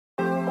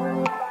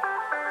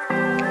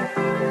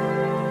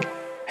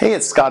Hey,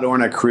 it's Scott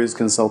Orn at Kruze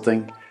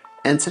Consulting,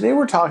 and today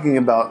we're talking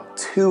about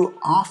two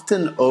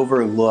often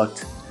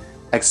overlooked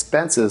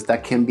expenses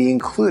that can be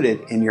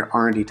included in your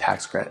R&D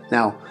tax credit.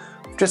 Now,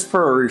 just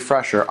for a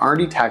refresher,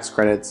 R&D tax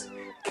credits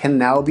can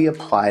now be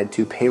applied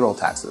to payroll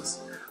taxes.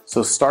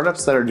 So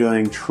startups that are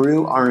doing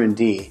true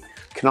R&D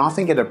can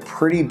often get a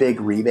pretty big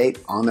rebate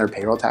on their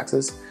payroll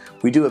taxes.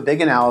 We do a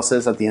big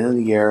analysis at the end of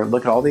the year,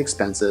 look at all the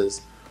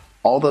expenses,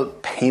 all the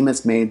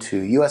payments made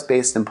to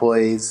US-based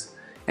employees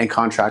and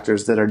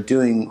contractors that are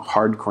doing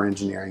hardcore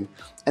engineering.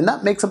 And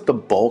that makes up the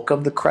bulk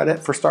of the credit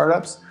for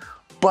startups.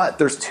 But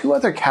there's two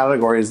other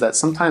categories that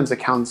sometimes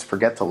accountants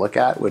forget to look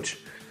at, which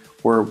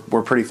we're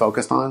pretty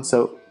focused on.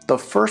 So the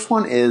first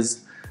one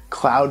is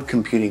cloud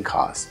computing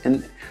costs.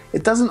 And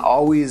it doesn't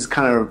always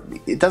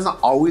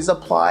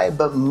apply,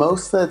 but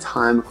most of the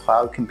time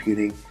cloud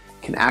computing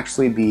can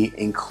actually be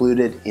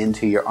included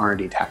into your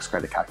R&D tax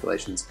credit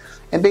calculations.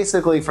 And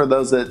basically, for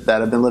those that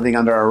have been living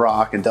under a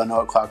rock and don't know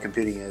what cloud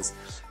computing is,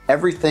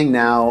 everything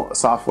now,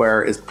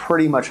 software is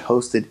pretty much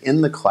hosted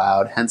in the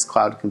cloud, hence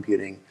cloud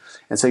computing.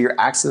 And so you're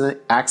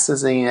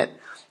accessing it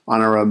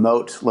on a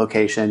remote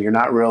location. You're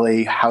not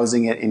really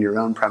housing it in your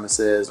own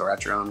premises or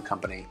at your own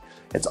company.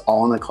 It's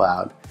all in the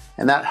cloud.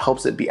 And that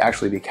helps it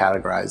actually be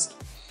categorized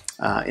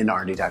in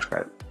R&D tax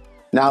credit.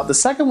 Now, the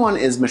second one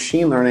is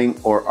machine learning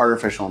or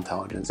artificial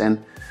intelligence.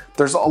 And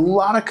there's a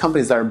lot of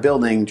companies that are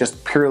building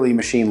just purely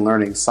machine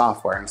learning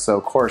software. And so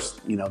of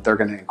course, they're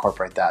going to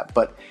incorporate that.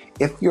 But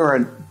if you're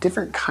a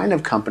different kind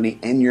of company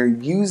and you're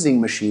using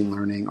machine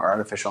learning or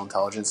artificial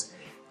intelligence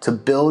to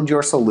build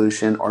your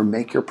solution or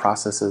make your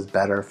processes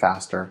better,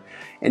 faster,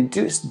 and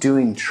just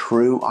doing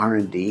true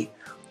R&D,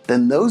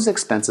 then those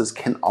expenses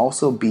can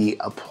also be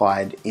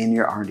applied in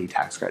your R&D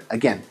tax credit.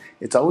 Again,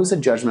 it's always a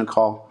judgment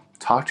call.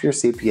 Talk to your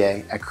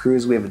CPA. At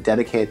Kruze, we have a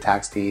dedicated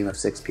tax team of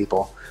 6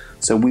 people.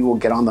 So we will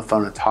get on the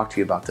phone and talk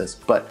to you about this.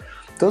 But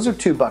those are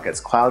two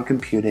buckets, cloud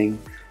computing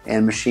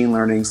and machine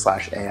learning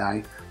 /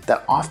 AI,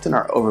 that often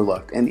are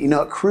overlooked. And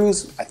at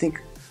Kruze, I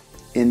think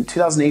in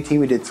 2018,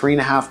 we did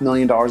 $3.5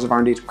 million of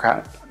R&D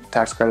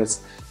tax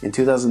credits. In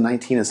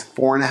 2019, it's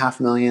 $4.5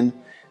 million.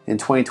 In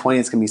 2020,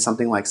 it's gonna be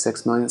something like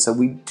 $6 million. So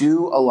we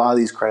do a lot of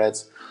these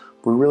credits.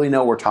 We really know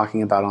what we're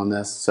talking about on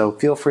this. So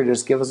feel free to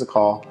just give us a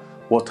call.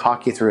 We'll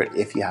talk you through it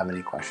if you have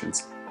any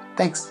questions.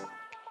 Thanks.